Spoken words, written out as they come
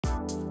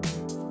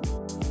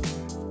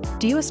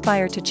Do you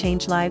aspire to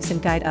change lives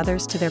and guide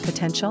others to their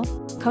potential?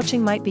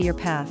 Coaching might be your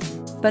path.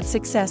 But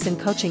success in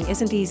coaching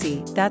isn't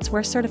easy. That's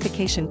where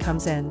certification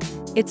comes in.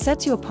 It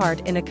sets you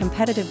apart in a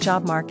competitive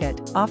job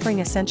market,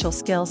 offering essential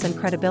skills and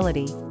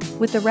credibility.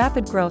 With the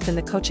rapid growth in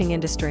the coaching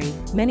industry,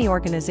 many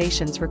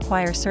organizations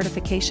require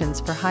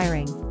certifications for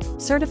hiring.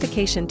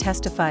 Certification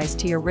testifies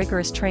to your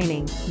rigorous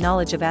training,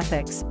 knowledge of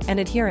ethics, and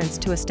adherence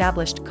to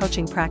established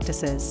coaching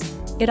practices.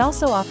 It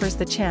also offers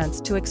the chance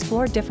to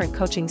explore different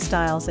coaching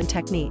styles and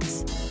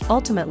techniques.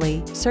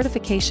 Ultimately,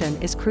 certification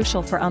is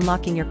crucial for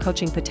unlocking your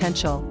coaching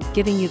potential,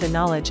 giving you the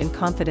knowledge and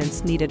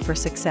confidence needed for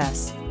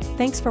success.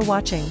 Thanks for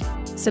watching.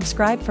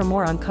 Subscribe for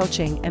more on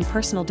coaching and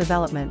personal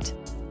development.